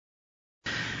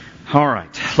All right,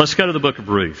 let's go to the book of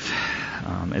Ruth.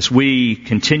 As we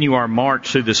continue our march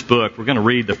through this book, we're going to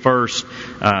read the first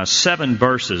 7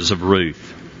 verses of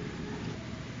Ruth.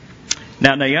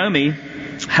 Now Naomi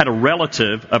had a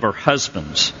relative of her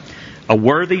husband's, a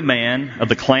worthy man of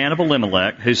the clan of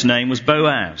Elimelech, whose name was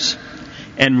Boaz.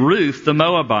 And Ruth the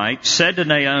Moabite said to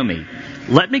Naomi,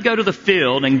 "Let me go to the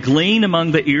field and glean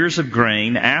among the ears of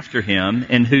grain after him,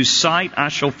 in whose sight I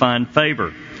shall find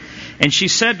favor." And she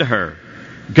said to her,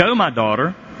 "Go, my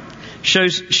daughter." So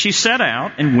she set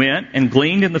out and went and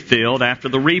gleaned in the field after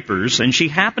the reapers, and she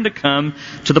happened to come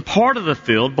to the part of the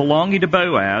field belonging to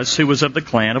Boaz, who was of the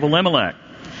clan of Elimelech.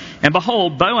 And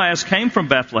behold, Boaz came from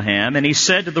Bethlehem, and he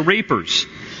said to the reapers,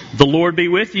 "The Lord be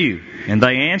with you." And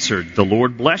they answered, "The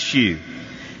Lord bless you."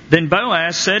 Then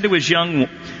Boaz said to his young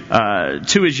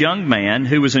man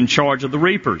who was in charge of the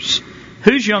reapers,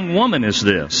 "Whose young woman is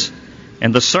this?"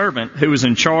 And the servant who was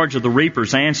in charge of the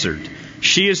reapers answered,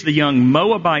 "She is the young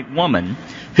Moabite woman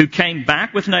who came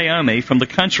back with Naomi from the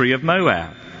country of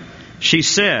Moab." She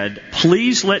said,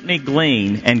 "Please let me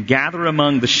glean and gather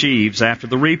among the sheaves after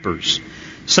the reapers."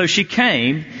 So she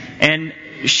came, and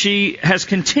she has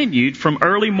continued from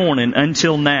early morning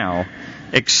until now,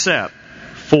 except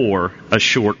for a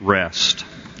short rest.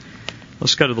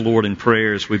 Let's go to the Lord in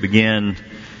prayer as we begin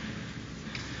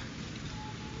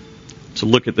to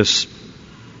look at this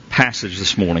passage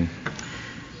this morning.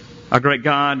 Our great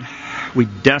God, we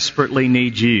desperately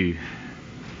need you.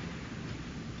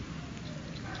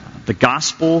 The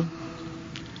gospel,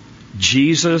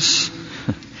 Jesus,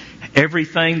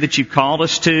 everything that you called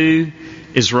us to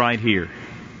is right here.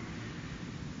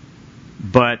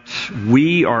 But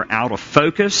we are out of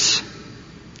focus.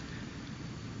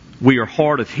 We are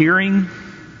hard of hearing.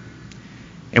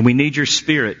 And we need your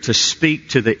Spirit to speak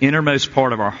to the innermost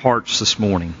part of our hearts this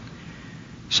morning.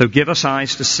 So give us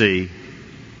eyes to see.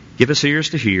 Give us ears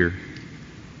to hear.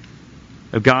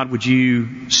 Oh God, would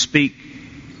you speak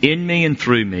in me and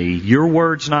through me? Your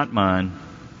words, not mine.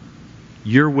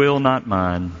 Your will, not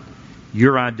mine.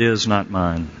 Your ideas, not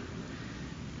mine.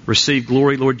 Receive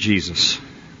glory, Lord Jesus.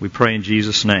 We pray in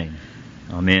Jesus' name.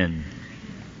 Amen.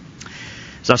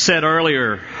 As I said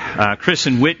earlier, Chris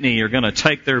and Whitney are going to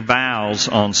take their vows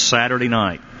on Saturday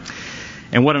night.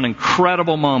 And what an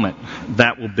incredible moment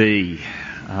that will be.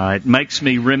 It makes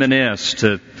me reminisce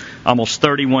to almost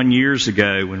 31 years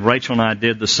ago when Rachel and I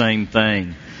did the same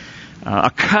thing.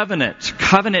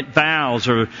 Covenant vows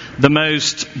are the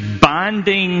most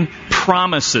binding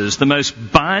promises, the most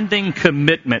binding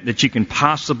commitment that you can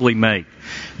possibly make.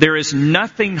 There is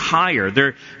nothing higher.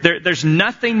 There's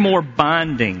nothing more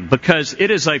binding because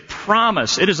it is a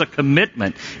promise, it is a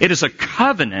commitment, it is a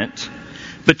covenant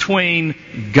between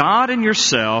God and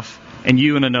yourself and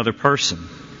you and another person.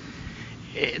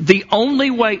 The only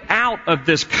way out of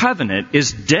this covenant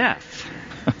is death.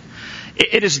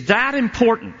 It is that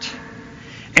important.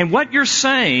 And what you're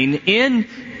saying in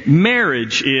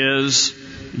marriage is,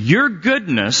 your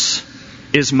goodness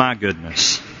is my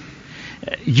goodness.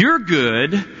 Your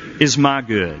good is my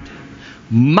good.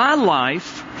 My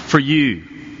life for you.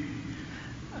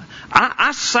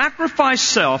 I sacrifice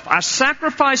self. I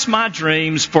sacrifice my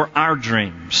dreams for our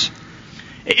dreams.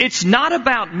 It's not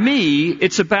about me,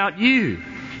 it's about you.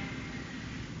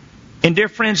 And dear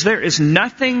friends, there is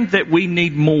nothing that we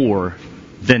need more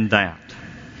than that.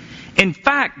 In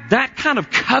fact, that kind of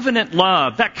covenant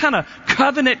love, that kind of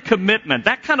covenant commitment,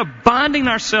 that kind of binding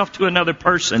ourselves to another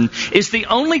person is the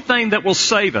only thing that will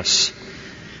save us.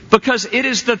 Because it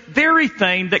is the very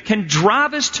thing that can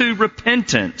drive us to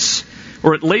repentance,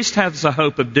 or at least has a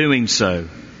hope of doing so.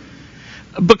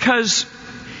 Because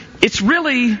it's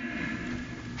really...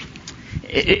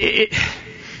 I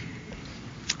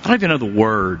don't even know the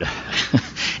word.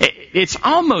 It's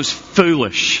almost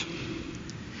foolish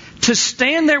to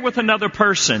stand there with another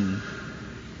person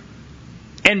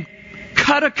and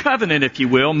cut a covenant, if you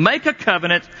will, make a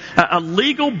covenant, a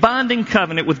legal binding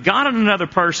covenant with God and another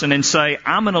person and say,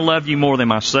 "I'm going to love you more than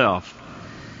myself."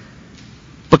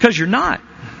 Because you're not.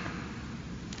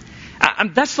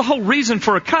 That's the whole reason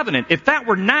for a covenant. If that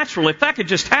were natural, if that could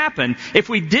just happen, if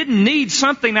we didn't need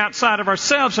something outside of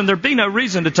ourselves, then there'd be no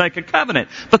reason to take a covenant.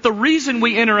 But the reason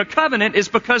we enter a covenant is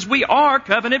because we are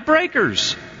covenant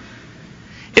breakers.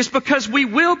 It's because we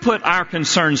will put our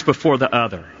concerns before the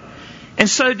other. And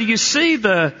so do you see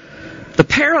the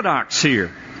paradox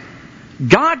here?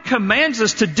 God commands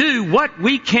us to do what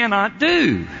we cannot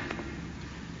do.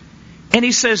 And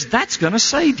He says, that's going to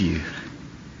save you.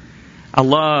 I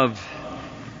love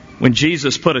when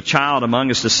Jesus put a child among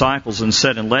His disciples and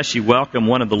said, "Unless you welcome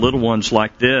one of the little ones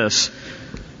like this,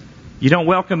 You don't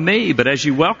welcome me, but as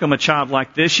you welcome a child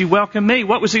like this, you welcome me.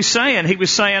 What was he saying? He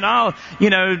was saying, not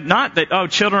that,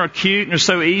 children are cute and are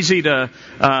so easy to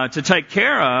take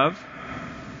care of.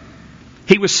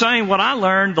 He was saying what I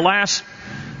learned the last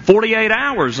 48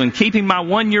 hours in keeping my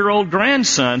 1-year-old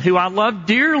grandson, who I love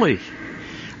dearly.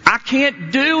 I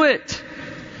can't do it.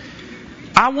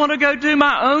 I want to go do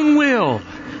my own will.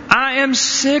 I am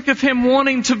sick of him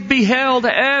wanting to be held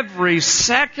every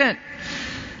second.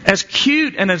 As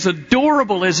cute and as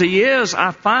adorable as he is,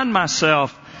 I find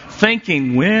myself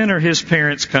thinking, when are his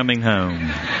parents coming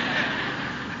home?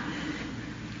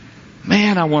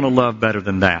 Man, I want to love better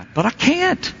than that. But I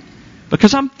can't,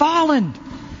 because I'm fallen.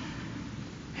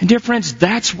 And dear friends,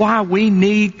 that's why we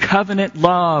need covenant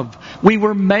love. We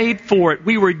were made for it.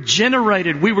 We were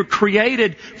generated. We were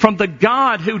created from the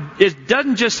God who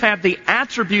doesn't just have the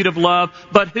attribute of love,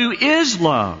 but who is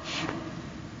love.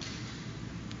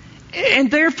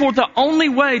 And therefore, the only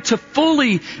way to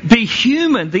fully be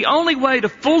human, the only way to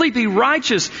fully be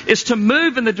righteous, is to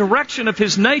move in the direction of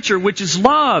His nature, which is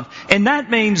love. And that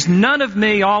means none of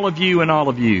me, all of you, and all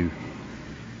of you.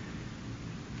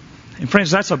 And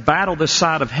friends, that's a battle this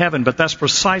side of heaven, but that's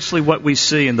precisely what we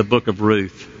see in the book of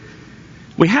Ruth.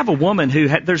 We have a woman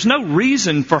there's no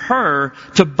reason for her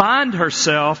to bind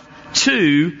herself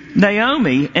to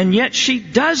Naomi, and yet she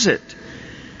does it.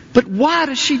 But why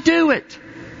does she do it?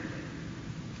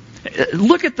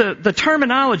 Look at the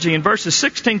terminology in verses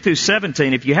 16 through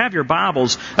 17, if you have your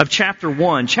Bibles, of chapter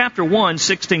 1. Chapter 1,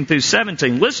 16 through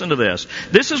 17. Listen to this.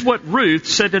 This is what Ruth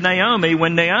said to Naomi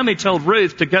when Naomi told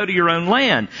Ruth to go to your own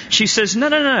land. She says,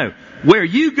 no. Where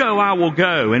you go, I will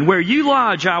go, and where you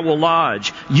lodge, I will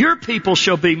lodge. Your people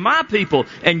shall be my people,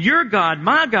 and your God,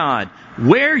 my God.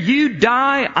 Where you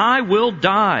die, I will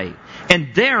die,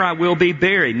 and there I will be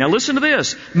buried. Now listen to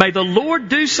this. May the Lord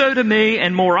do so to me,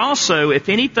 and more also, if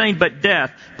anything but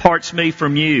death parts me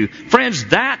from you. Friends,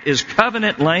 that is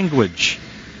covenant language.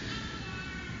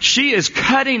 She is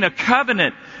cutting a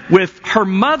covenant with her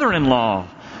mother-in-law,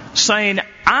 saying,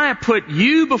 I put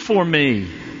you before me.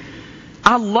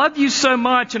 I love you so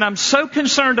much, and I'm so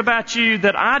concerned about you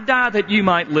that I die that you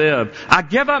might live. I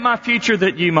give up my future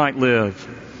that you might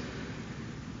live.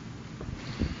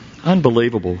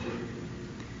 Unbelievable.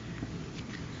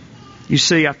 You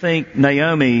see, I think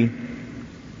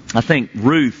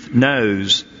Ruth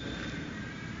knows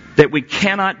that we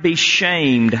cannot be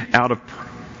shamed out of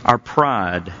our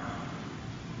pride.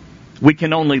 We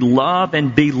can only love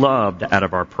and be loved out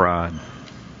of our pride.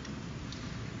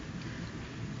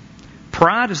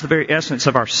 Pride is the very essence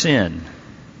of our sin.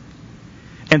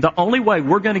 And the only way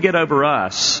we're going to get over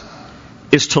us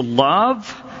is to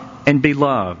love and be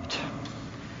loved.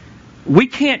 We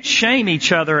can't shame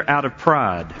each other out of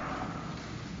pride.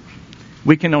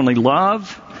 We can only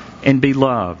love and be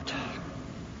loved.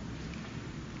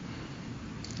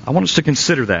 I want us to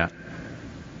consider that.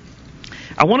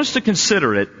 I want us to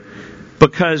consider it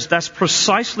because that's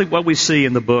precisely what we see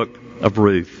in the book of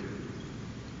Ruth.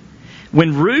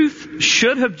 When Ruth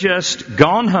should have just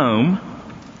gone home,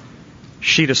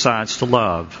 she decides to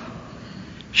love.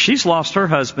 She's lost her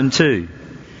husband too.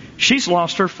 She's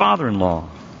lost her father-in-law.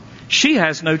 She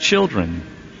has no children.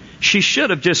 She should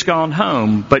have just gone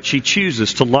home, but she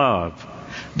chooses to love.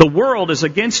 The world is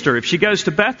against her. If she goes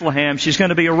to Bethlehem, she's going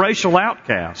to be a racial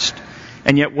outcast.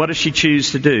 And yet, what does she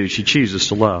choose to do? She chooses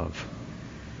to love.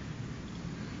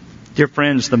 Dear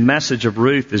friends, the message of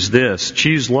Ruth is this: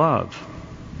 choose love.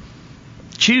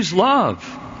 Choose love.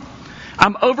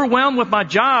 I'm overwhelmed with my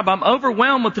job. I'm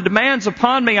overwhelmed with the demands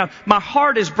upon me. My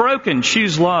heart is broken.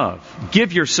 Choose love.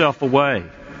 Give yourself away.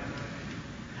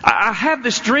 I have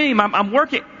this dream. I'm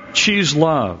working. Choose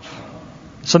love.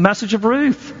 It's the message of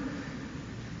Ruth.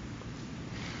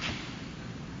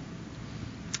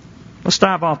 Let's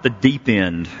dive off the deep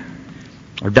end,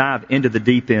 or dive into the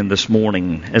deep end this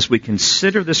morning as we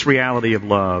consider this reality of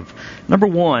love. Number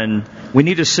one, we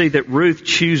need to see that Ruth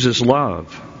chooses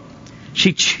love.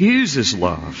 She chooses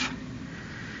love.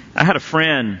 I had a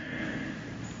friend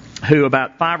who,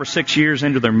 about 5 or 6 years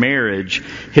into their marriage,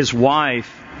 his wife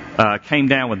came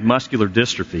down with muscular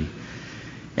dystrophy.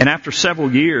 And after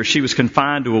several years, she was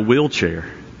confined to a wheelchair.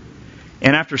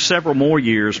 And after several more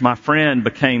years, my friend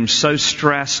became so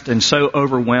stressed and so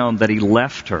overwhelmed that he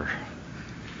left her.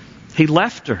 He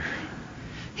left her.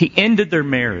 He ended their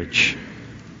marriage.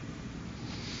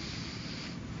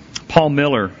 Paul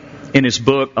Miller, in his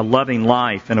book, A Loving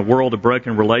Life in a World of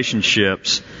Broken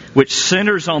Relationships, which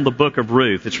centers on the book of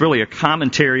Ruth, it's really a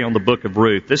commentary on the book of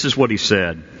Ruth. This is what he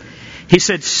said. He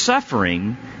said,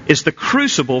 suffering is the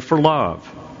crucible for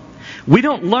love. We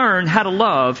don't learn how to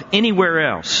love anywhere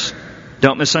else.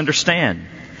 Don't misunderstand.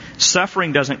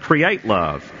 Suffering doesn't create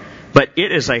love, but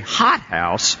it is a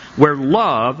hothouse where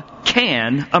love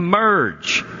can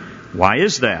emerge. Why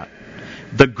is that?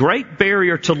 The great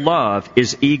barrier to love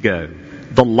is ego,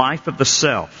 the life of the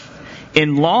self.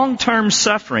 In long-term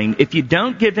suffering, if you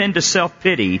don't give in to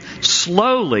self-pity,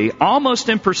 slowly, almost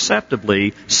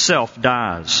imperceptibly, self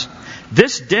dies.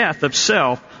 This death of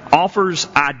self offers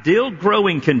ideal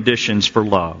growing conditions for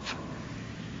love.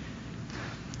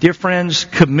 Dear friends,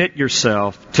 commit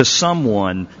yourself to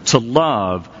someone to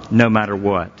love no matter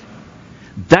what.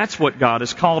 That's what God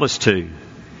has called us to.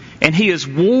 And He has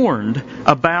warned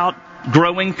about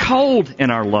growing cold in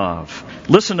our love.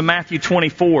 Listen to Matthew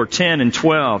 24:10 and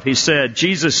 12.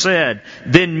 Jesus said,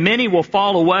 "Then many will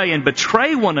fall away and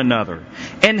betray one another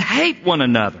and hate one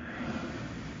another."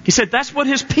 He said that's what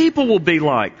His people will be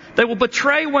like. They will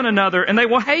betray one another and they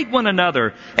will hate one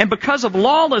another. And because of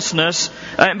lawlessness,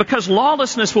 and because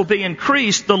lawlessness will be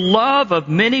increased, the love of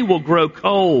many will grow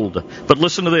cold. But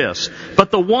listen to this.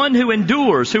 But the one who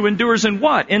endures in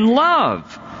what? In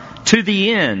love, to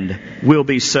the end will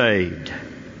be saved.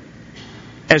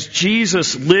 As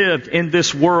Jesus lived in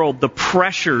this world, the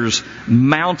pressures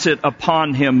mounted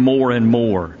upon Him more and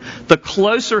more. The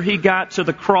closer He got to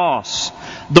the cross,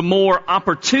 the more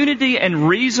opportunity and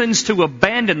reasons to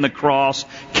abandon the cross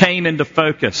came into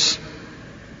focus.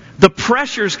 The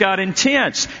pressures got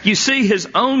intense. You see His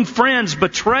own friends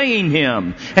betraying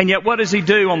Him. And yet what does He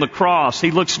do on the cross?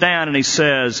 He looks down and He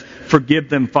says, "Forgive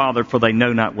them, Father, for they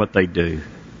know not what they do."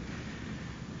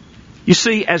 You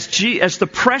see, as the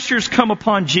pressures come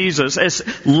upon Jesus, as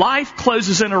life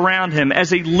closes in around Him, as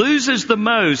He loses the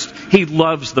most, He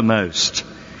loves the most.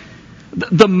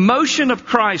 The motion of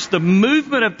Christ, the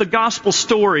movement of the gospel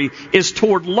story is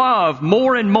toward love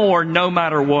more and more, no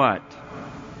matter what.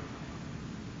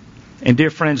 And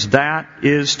dear friends, that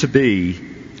is to be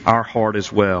our heart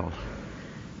as well.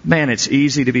 Man, it's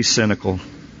easy to be cynical.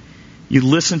 You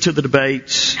listen to the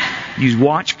debates, you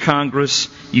watch Congress,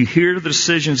 you hear the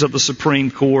decisions of the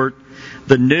Supreme Court,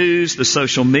 the news, the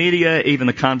social media, even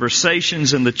the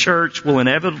conversations in the church will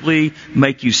inevitably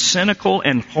make you cynical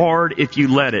and hard if you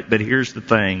let it. But here's the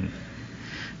thing.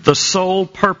 The sole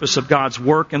purpose of God's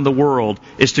work in the world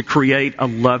is to create a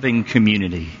loving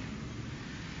community.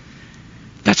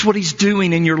 That's what He's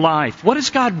doing in your life. What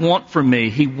does God want from me?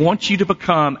 He wants you to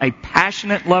become a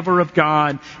passionate lover of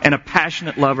God and a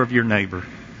passionate lover of your neighbor.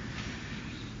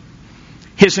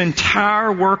 His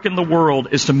entire work in the world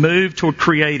is to move toward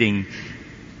creating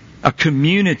a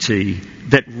community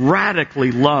that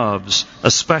radically loves,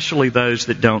 especially those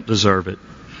that don't deserve it.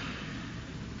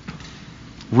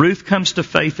 Ruth comes to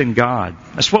faith in God.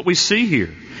 That's what we see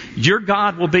here. Your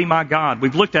God will be my God.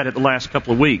 We've looked at it the last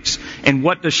couple of weeks. And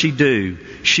what does she do?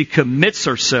 She commits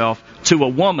herself to a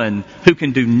woman who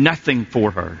can do nothing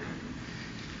for her.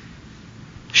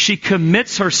 She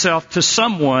commits herself to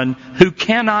someone who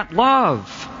cannot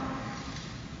love.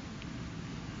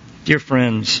 Dear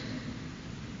friends,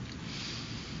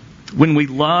 when we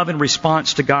love in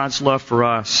response to God's love for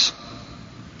us,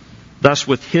 thus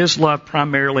with His love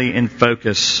primarily in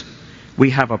focus, we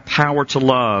have a power to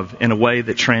love in a way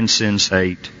that transcends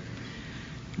hate.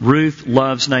 Ruth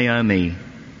loves Naomi,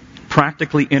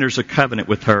 practically enters a covenant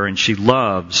with her, and she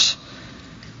loves.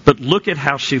 But look at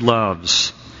how she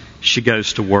loves. She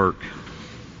goes to work.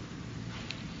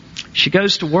 She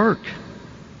goes to work.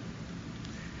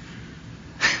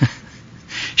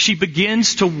 She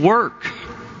begins to work.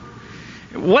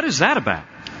 What is that about?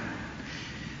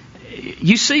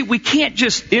 You see, we can't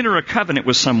just enter a covenant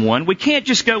with someone. We can't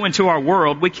just go into our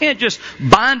world. We can't just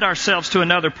bind ourselves to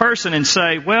another person and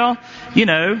say, well,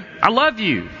 I love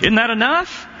you. Isn't that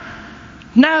enough?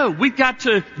 No, we've got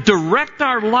to direct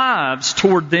our lives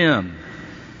toward them.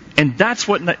 And that's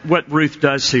what Ruth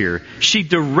does here. She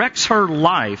directs her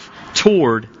life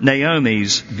toward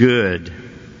Naomi's good.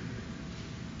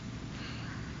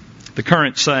 The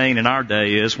current saying in our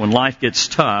day is, when life gets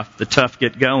tough, the tough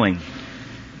get going.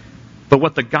 But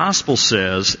what the gospel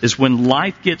says is when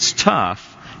life gets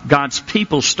tough, God's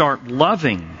people start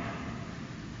loving.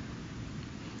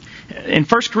 In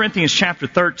 1 Corinthians chapter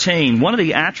 13, one of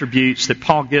the attributes that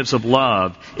Paul gives of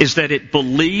love is that it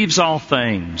believes all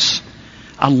things.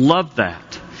 I love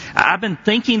that. I've been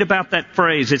thinking about that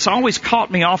phrase. It's always caught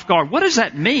me off guard. What does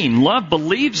that mean? Love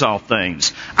believes all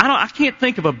things. I can't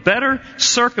think of a better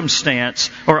circumstance,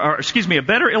 or a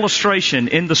better illustration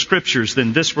in the Scriptures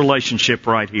than this relationship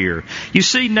right here. You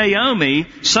see, Naomi,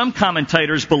 some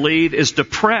commentators believe, is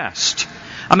depressed.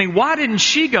 Why didn't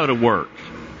she go to work?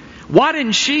 Why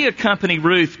didn't she accompany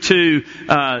Ruth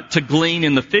to glean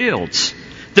in the fields?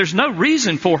 There's no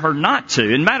reason for her not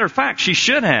to. In matter of fact, she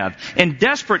should have. In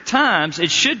desperate times,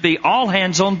 it should be all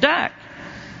hands on deck.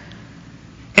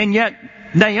 And yet,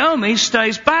 Naomi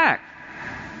stays back.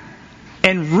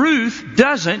 And Ruth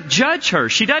doesn't judge her.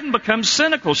 She doesn't become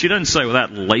cynical. She doesn't say, well,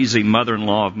 that lazy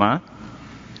mother-in-law of mine.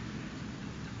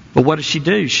 But what does she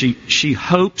do? She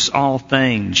hopes all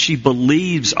things. She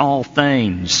believes all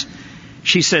things.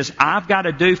 She says, I've got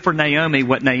to do for Naomi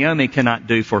what Naomi cannot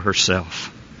do for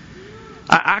herself.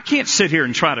 I can't sit here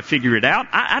and try to figure it out.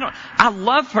 I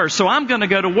love her, so I'm going to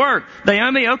go to work.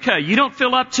 Naomi, okay, you don't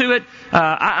feel up to it.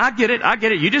 I get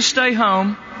it. You just stay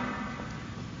home.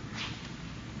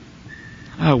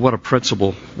 Oh, what a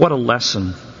principle. What a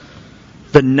lesson.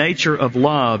 The nature of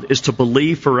love is to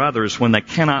believe for others when they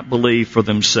cannot believe for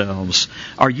themselves.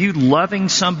 Are you loving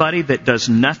somebody that does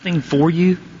nothing for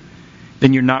you?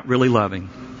 Then you're not really loving.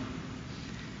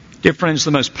 Dear friends, the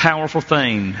most powerful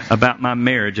thing about my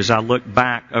marriage as I look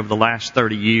back over the last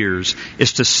 30 years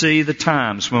is to see the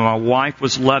times when my wife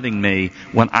was loving me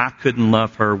when I couldn't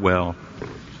love her well.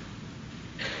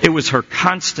 It was her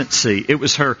constancy. It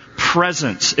was her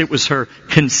presence. It was her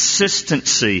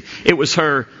consistency. It was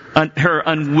her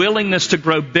unwillingness to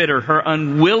grow bitter, her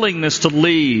unwillingness to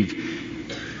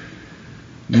leave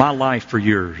my life for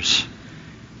yours.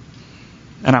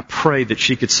 And I pray that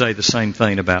she could say the same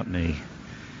thing about me.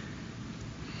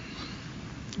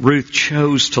 Ruth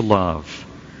chose to love.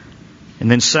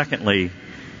 And then secondly,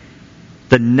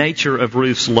 the nature of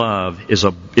Ruth's love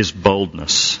is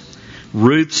boldness.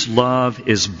 Ruth's love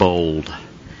is bold.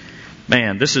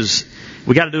 Man,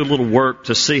 we got to do a little work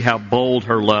to see how bold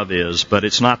her love is, but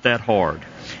it's not that hard.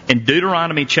 In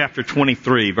Deuteronomy chapter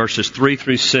 23, verses 3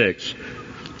 through 6,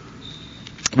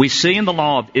 we see in the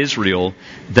law of Israel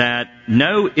that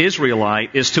no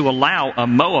Israelite is to allow a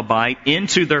Moabite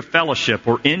into their fellowship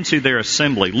or into their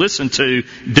assembly. Listen to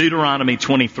Deuteronomy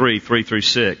 23, 3 through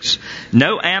 6.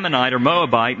 No Ammonite or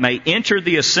Moabite may enter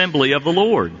the assembly of the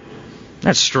Lord.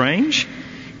 That's strange.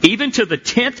 Even to the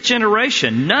 10th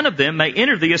generation, none of them may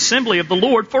enter the assembly of the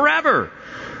Lord forever,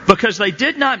 because they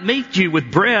did not meet you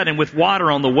with bread and with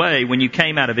water on the way when you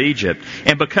came out of Egypt,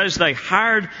 and because they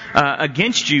hired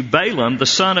against you Balaam, the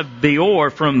son of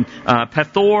Beor, from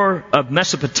Pethor of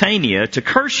Mesopotamia, to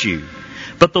curse you.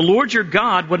 But the Lord your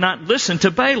God would not listen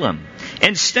to Balaam.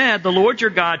 Instead, the Lord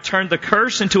your God turned the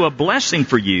curse into a blessing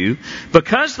for you,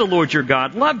 because the Lord your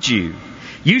God loved you.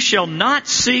 You shall not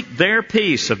seek their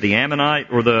peace of the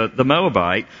Ammonite or the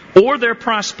Moabite, or their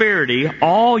prosperity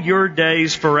all your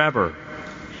days forever.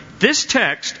 This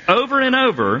text, over and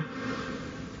over,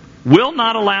 will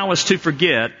not allow us to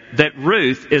forget that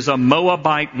Ruth is a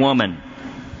Moabite woman.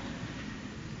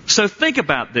 So think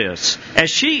about this. As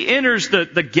she enters the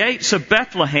gates of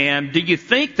Bethlehem, do you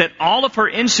think that all of her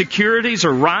insecurities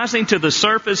are rising to the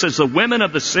surface as the women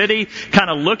of the city kind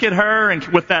of look at her and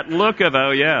with that look of, oh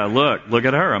yeah, look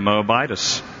at her, a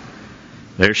Moabitess.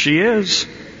 There she is.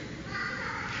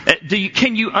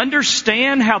 Can you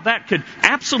understand how that could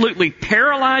absolutely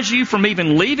paralyze you from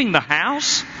even leaving the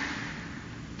house?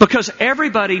 Because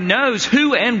everybody knows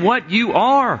who and what you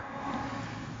are.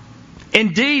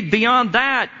 Indeed, beyond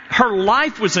that, her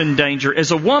life was in danger.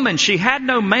 As a woman, she had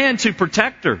no man to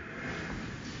protect her.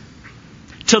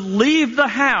 To leave the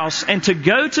house and to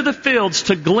go to the fields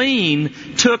to glean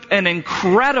took an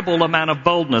incredible amount of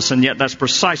boldness, and yet that's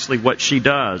precisely what she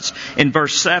does. In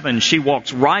verse 7, she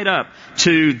walks right up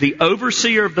to the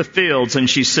overseer of the fields and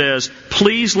she says,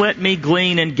 "Please let me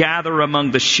glean and gather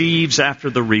among the sheaves after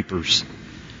the reapers."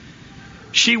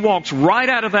 She walks right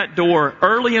out of that door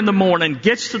early in the morning,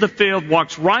 gets to the field,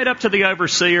 walks right up to the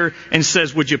overseer and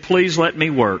says, "Would you please let me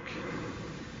work?"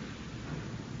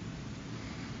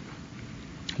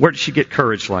 Where did she get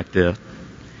courage like this?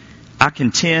 I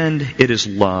contend it is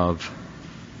love.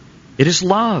 It is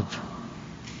love.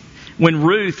 When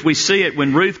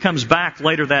Ruth comes back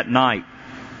later that night,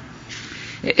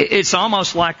 it's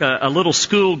almost like a little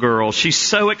schoolgirl. She's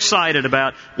so excited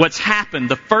about what's happened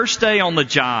the first day on the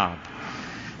job.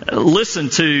 Listen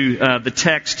to the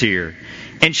text here.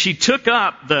 And she took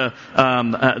up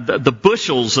the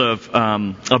bushels of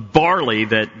barley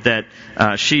that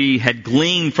she had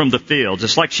gleaned from the fields.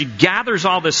 It's like she gathers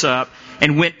all this up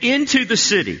and went into the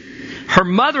city. Her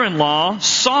mother-in-law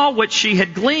saw what she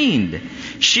had gleaned.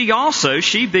 She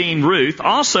being Ruth,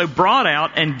 also brought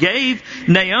out and gave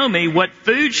Naomi what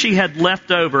food she had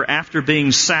left over after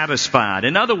being satisfied.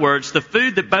 In other words, the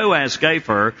food that Boaz gave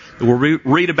her, that we'll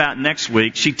read about next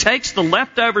week, she takes the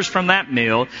leftovers from that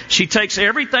meal, she takes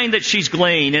everything that she's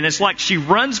gleaned, and it's like she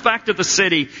runs back to the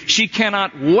city. She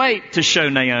cannot wait to show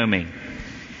Naomi.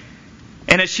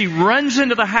 And as she runs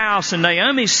into the house and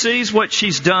Naomi sees what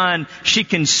she's done, she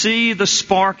can see the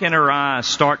spark in her eyes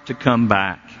start to come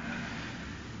back.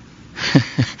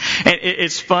 And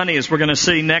it's funny, as we're going to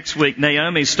see next week,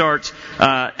 Naomi starts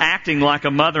acting like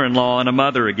a mother-in-law and a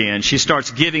mother again. She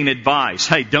starts giving advice.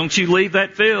 Hey, don't you leave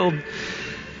that field.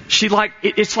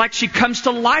 It's like she comes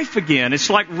to life again. It's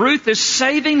like Ruth is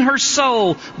saving her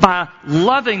soul by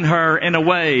loving her in a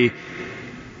way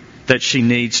that she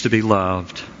needs to be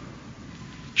loved.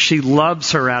 She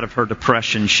loves her out of her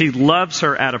depression. She loves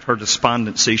her out of her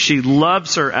despondency. She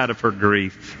loves her out of her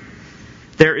grief.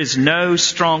 There is no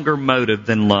stronger motive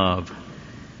than love.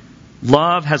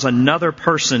 Love has another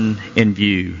person in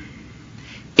view.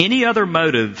 Any other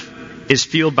motive is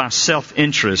fueled by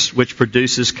self-interest, which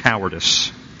produces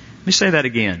cowardice. Let me say that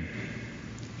again.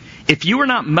 If you are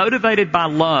not motivated by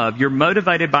love, you're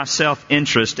motivated by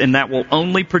self-interest, and that will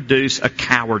only produce a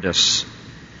cowardice.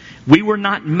 We were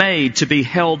not made to be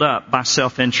held up by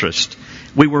self-interest.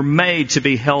 We were made to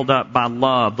be held up by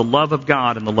love, the love of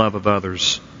God and the love of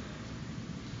others.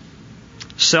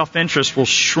 Self-interest will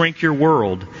shrink your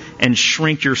world and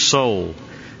shrink your soul.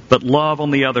 But love, on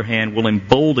the other hand, will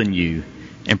embolden you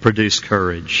and produce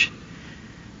courage.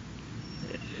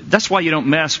 That's why you don't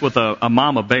mess with a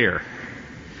mama bear.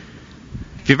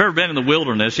 If you've ever been in the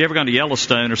wilderness, you ever gone to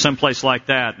Yellowstone or someplace like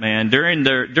that, man, during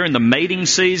the mating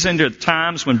season, there are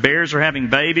times when bears are having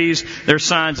babies, there's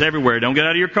signs everywhere. Don't get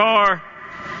out of your car.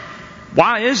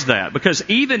 Why is that? Because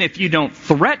even if you don't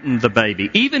threaten the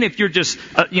baby, even if you're just,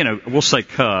 we'll say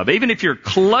cub, even if you're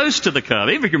close to the cub,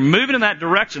 even if you're moving in that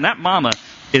direction, that mama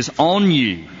is on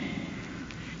you.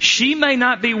 She may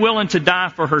not be willing to die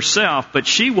for herself, but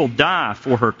she will die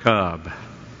for her cub.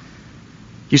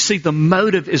 You see, the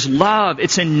motive is love.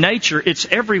 It's in nature. It's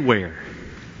everywhere.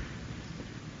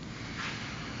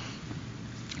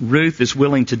 Ruth is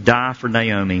willing to die for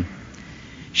Naomi.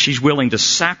 She's willing to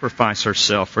sacrifice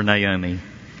herself for Naomi.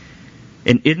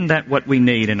 And isn't that what we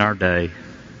need in our day?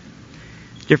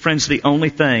 Dear friends, the only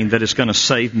thing that is going to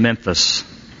save Memphis,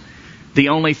 the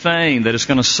only thing that is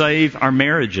going to save our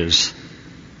marriages,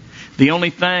 the only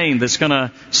thing that's going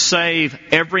to save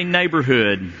every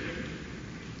neighborhood,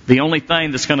 the only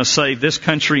thing that's going to save this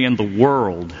country and the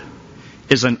world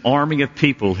is an army of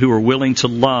people who are willing to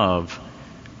love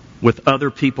with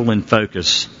other people in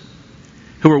focus,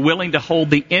 who are willing to hold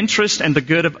the interest and the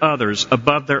good of others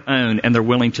above their own, and they're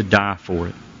willing to die for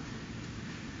it.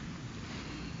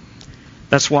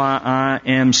 That's why I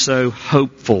am so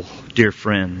hopeful, dear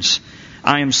friends.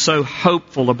 I am so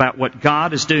hopeful about what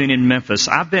God is doing in Memphis.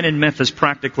 I've been in Memphis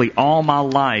practically all my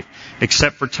life,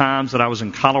 except for times that I was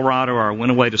in Colorado or I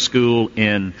went away to school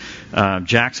in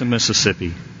Jackson,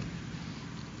 Mississippi.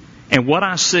 And what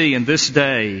I see in this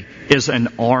day is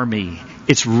an army.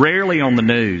 It's rarely on the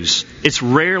news. It's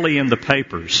rarely in the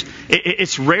papers.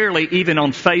 It's rarely even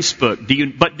on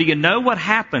Facebook. But do you know what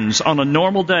happens on a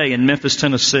normal day in Memphis,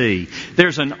 Tennessee?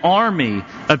 There's an army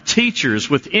of teachers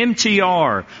with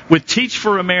MTR, with Teach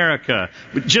for America,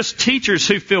 with just teachers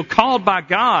who feel called by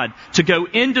God to go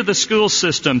into the school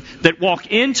system, that walk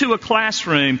into a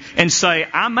classroom and say,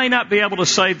 I may not be able to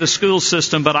save the school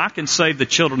system, but I can save the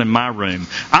children in my room.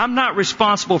 I'm not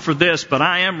responsible for this, but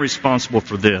I am responsible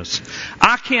for this.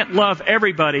 I can't love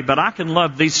everybody, but I can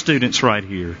love these students right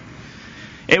here.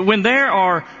 And when there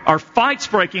are fights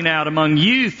breaking out among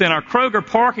youth in our Kroger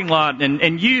parking lot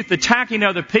and youth attacking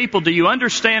other people, do you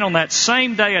understand on that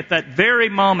same day, at that very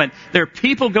moment, there are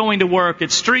people going to work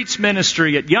at Streets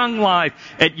Ministry, at Young Life,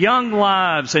 at Young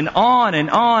Lives, and on and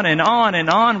on and on and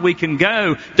on we can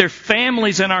go. There are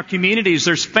families in our communities.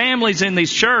 There's families in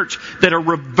these church that are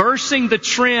reversing the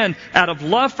trend out of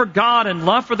love for God and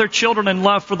love for their children and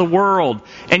love for the world.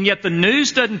 And yet the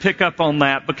news doesn't pick up on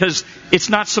that, because it's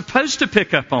not supposed to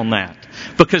pick up on that,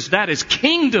 because that is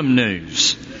kingdom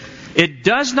news. It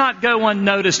does not go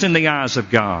unnoticed in the eyes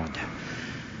of God.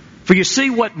 For you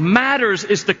see, what matters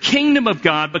is the kingdom of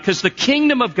God, because the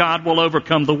kingdom of God will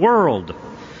overcome the world.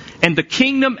 And the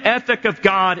kingdom ethic of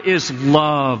God is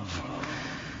love.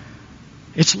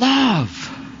 It's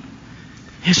love.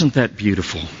 Isn't that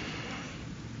beautiful?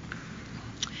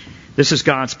 This is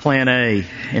God's plan A,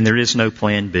 and there is no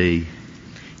plan B.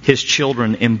 His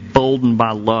children emboldened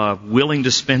by love, willing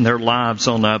to spend their lives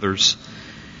on others.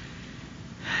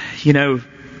 You know,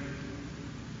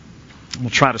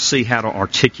 we'll try to see how to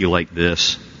articulate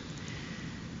this.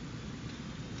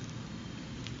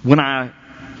 When I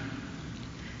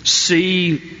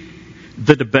see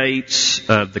the debates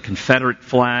of the Confederate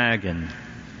flag, and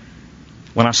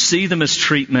when I see the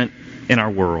mistreatment in our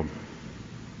world,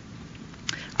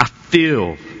 I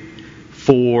feel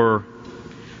for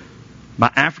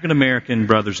my African American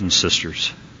brothers and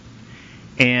sisters.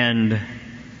 And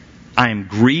I am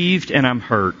grieved and I'm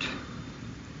hurt.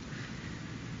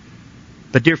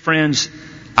 But dear friends,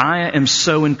 I am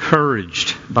so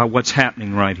encouraged by what's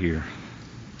happening right here.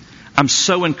 I'm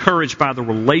so encouraged by the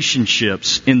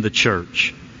relationships in the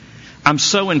church. I'm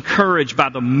so encouraged by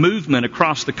the movement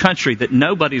across the country that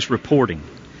nobody's reporting.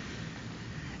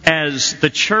 As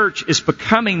the church is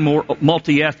becoming more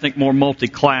multi-ethnic, more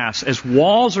multi-class, as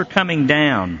walls are coming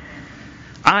down,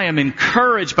 I am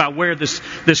encouraged by where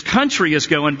this country is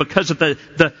going because of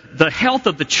the health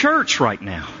of the church right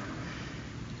now.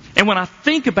 And when I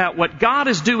think about what God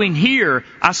is doing here,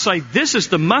 I say, this is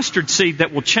the mustard seed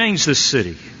that will change this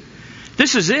city.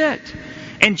 This is it.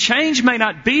 And change may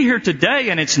not be here today,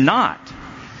 and it's not.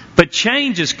 But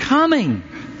change is coming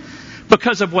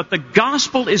because of what the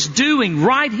gospel is doing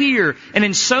right here and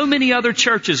in so many other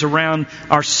churches around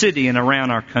our city and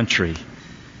around our country.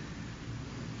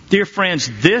 Dear friends,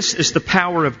 this is the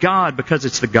power of God because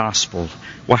it's the gospel.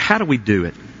 Well, how do we do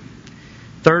it?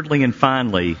 Thirdly and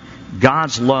finally,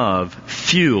 God's love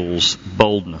fuels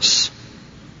boldness.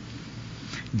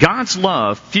 God's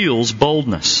love fuels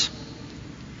boldness.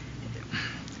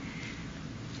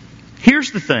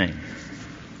 Here's the thing.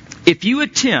 If you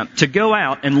attempt to go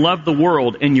out and love the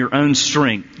world in your own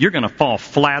strength, you're going to fall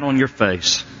flat on your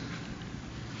face.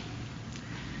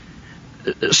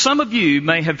 Some of you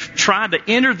may have tried to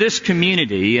enter this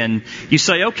community and you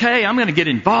say, okay, I'm going to get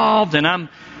involved and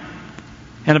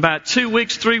about 2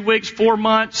 weeks, 3 weeks, 4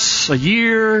 months, a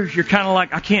year, you're kind of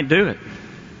like, I can't do it.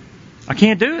 I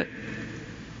can't do it.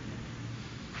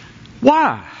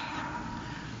 Why?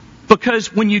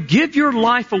 Because when you give your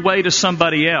life away to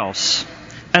somebody else,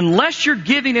 unless you're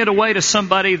giving it away to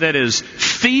somebody that is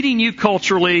feeding you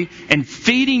culturally and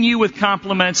feeding you with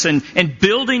compliments and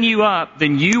building you up,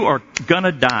 then you are going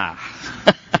to die.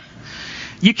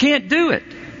 You can't do it.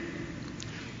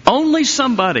 Only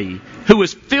somebody who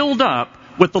is filled up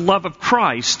with the love of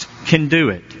Christ can do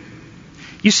it.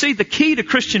 You see, the key to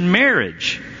Christian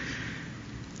marriage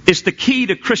is the key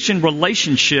to Christian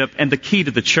relationship and the key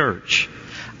to the church.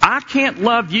 I can't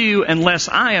love you unless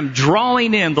I am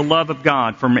drawing in the love of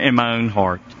God from in my own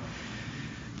heart.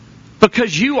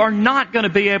 Because you are not going to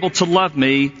be able to love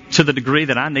me to the degree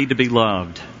that I need to be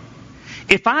loved.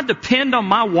 If I depend on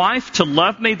my wife to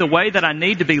love me the way that I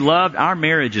need to be loved, our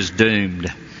marriage is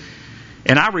doomed.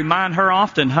 And I remind her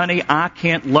often, honey, I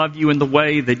can't love you in the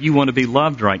way that you want to be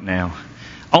loved right now.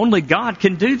 Only God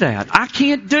can do that. I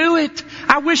can't do it.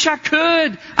 I wish I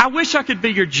could. I wish I could be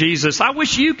your Jesus. I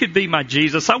wish you could be my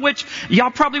Jesus.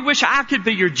 Y'all probably wish I could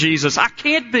be your Jesus. I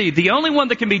can't be. The only one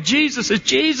that can be Jesus is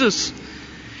Jesus.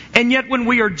 And yet when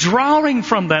we are drawing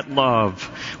from that love,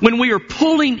 when we are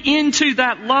pulling into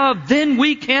that love, then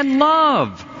we can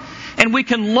love. And we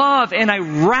can love in a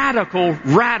radical,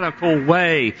 radical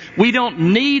way. We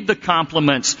don't need the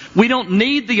compliments. We don't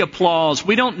need the applause.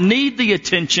 We don't need the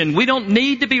attention. We don't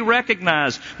need to be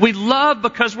recognized. We love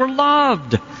because we're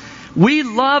loved. We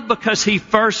love because He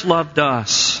first loved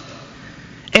us.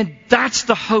 And that's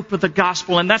the hope of the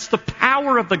gospel, and that's the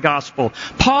power of the gospel.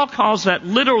 Paul calls that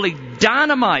literally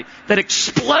dynamite that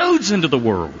explodes into the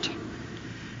world.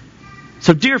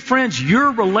 So dear friends,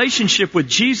 your relationship with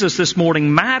Jesus this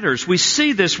morning matters. We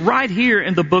see this right here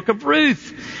in the book of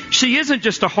Ruth. She isn't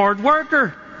just a hard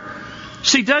worker.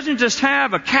 She doesn't just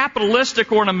have a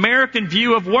capitalistic or an American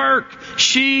view of work.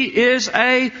 She is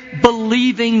a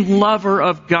believing lover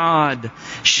of God.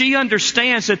 She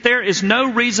understands that there is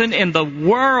no reason in the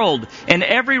world, and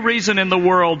every reason in the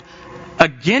world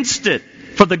against it,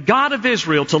 for the God of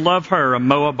Israel to love her, a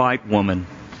Moabite woman.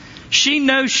 She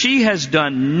knows she has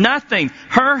done nothing.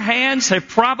 Her hands have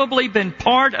probably been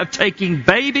part of taking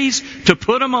babies to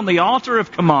put them on the altar of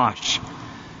Chemosh.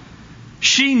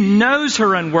 She knows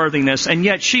her unworthiness, and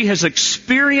yet she has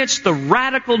experienced the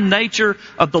radical nature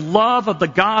of the love of the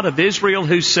God of Israel,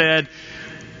 who said,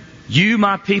 you,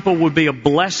 my people, would be a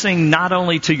blessing not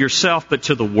only to yourself but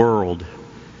to the world.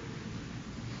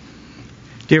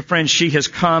 Dear friends, she has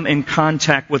come in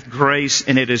contact with grace,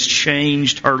 and it has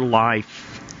changed her life.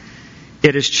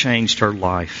 It has changed her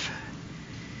life.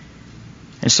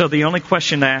 And so the only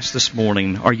question to ask this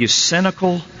morning, are you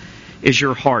cynical? Is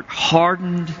your heart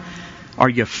hardened? Are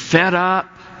you fed up?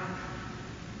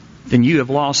 Then you have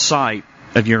lost sight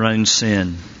of your own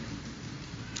sin.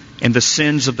 And the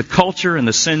sins of the culture, and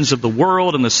the sins of the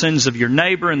world, and the sins of your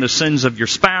neighbor, and the sins of your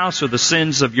spouse, or the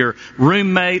sins of your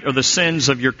roommate, or the sins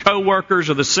of your coworkers,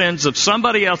 or the sins of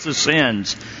somebody else's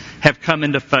sins have come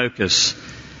into focus.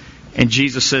 And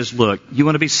Jesus says, look, you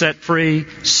want to be set free?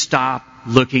 Stop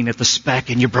looking at the speck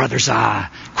in your brother's eye.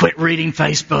 Quit reading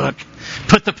Facebook.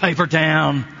 Put the paper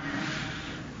down.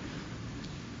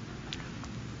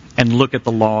 And look at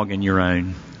the log in your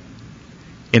own.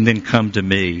 And then come to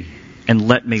me and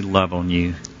let me love on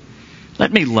you.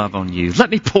 Let me love on you. Let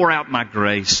me pour out my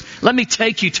grace. Let me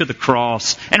take you to the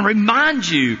cross and remind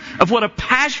you of what a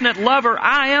passionate lover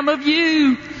I am of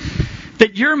you.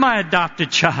 That you're my adopted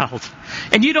child.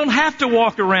 And you don't have to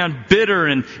walk around bitter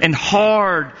and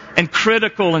hard and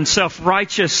critical and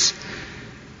self-righteous.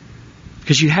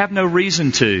 Because you have no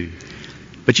reason to.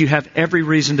 But you have every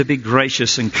reason to be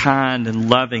gracious and kind and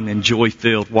loving and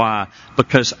joy-filled. Why?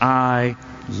 Because I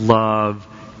love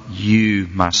you,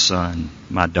 my son,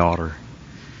 my daughter.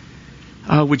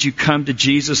 Oh, would you come to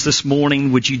Jesus this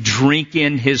morning? Would you drink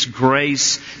in His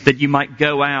grace that you might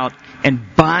go out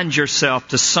and bind yourself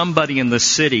to somebody in the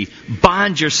city?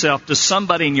 Bind yourself to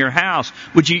somebody in your house.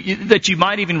 That you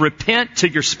might even repent to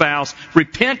your spouse,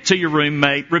 repent to your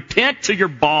roommate, repent to your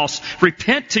boss,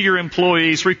 repent to your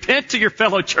employees, repent to your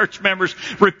fellow church members,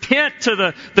 repent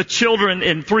to the children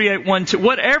in 3812,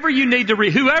 whatever you need to,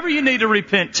 whoever you need to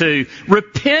repent to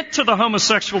the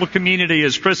homosexual community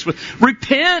as Chris.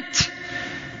 Repent!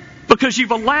 Because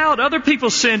you've allowed other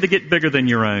people's sin to get bigger than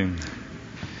your own.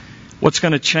 What's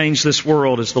going to change this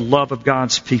world is the love of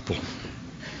God's people.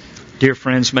 Dear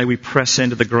friends, may we press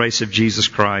into the grace of Jesus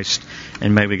Christ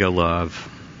and may we go love.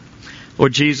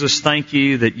 Lord Jesus, thank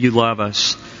you that you love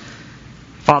us.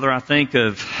 Father, I think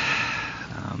of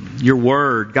your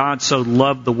word. God so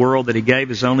loved the world that He gave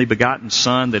His only begotten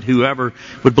Son, that whoever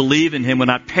would believe in Him would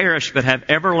not perish but have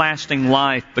everlasting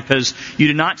life, because you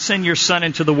did not send your Son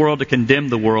into the world to condemn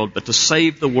the world, but to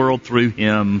save the world through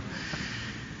Him.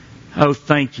 Oh,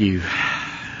 thank you,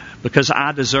 because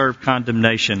I deserve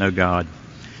condemnation, oh God,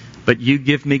 but you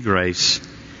give me grace.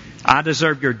 I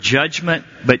deserve your judgment,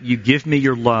 but you give me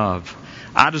your love.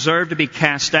 I deserve to be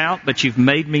cast out, but you've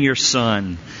made me your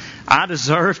son. I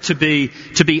deserve to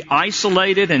be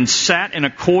isolated and sat in a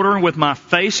corner with my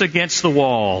face against the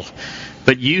wall.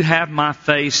 But you have my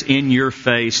face in your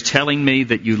face, telling me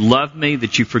that you love me,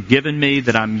 that you've forgiven me,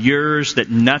 that I'm yours, that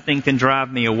nothing can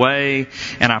drive me away.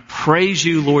 And I praise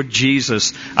you, Lord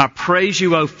Jesus. I praise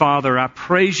you, O Father. I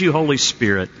praise you, Holy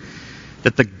Spirit,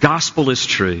 that the gospel is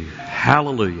true.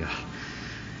 Hallelujah.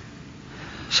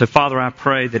 So, Father, I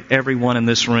pray that everyone in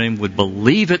this room would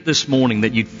believe it this morning,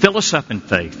 that you'd fill us up in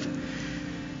faith,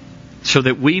 so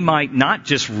that we might not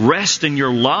just rest in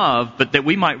your love, but that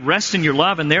we might rest in your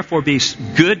love and therefore be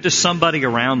good to somebody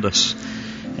around us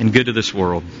and good to this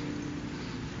world.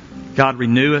 God,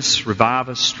 renew us, revive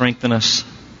us, strengthen us.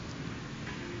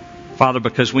 Father,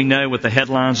 because we know what the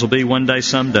headlines will be one day,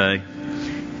 someday.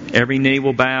 Every knee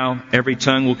will bow, every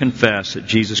tongue will confess that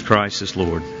Jesus Christ is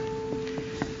Lord.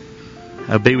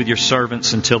 Be with your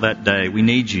servants until that day. We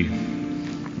need you.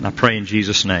 And I pray in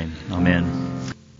Jesus' name. Amen.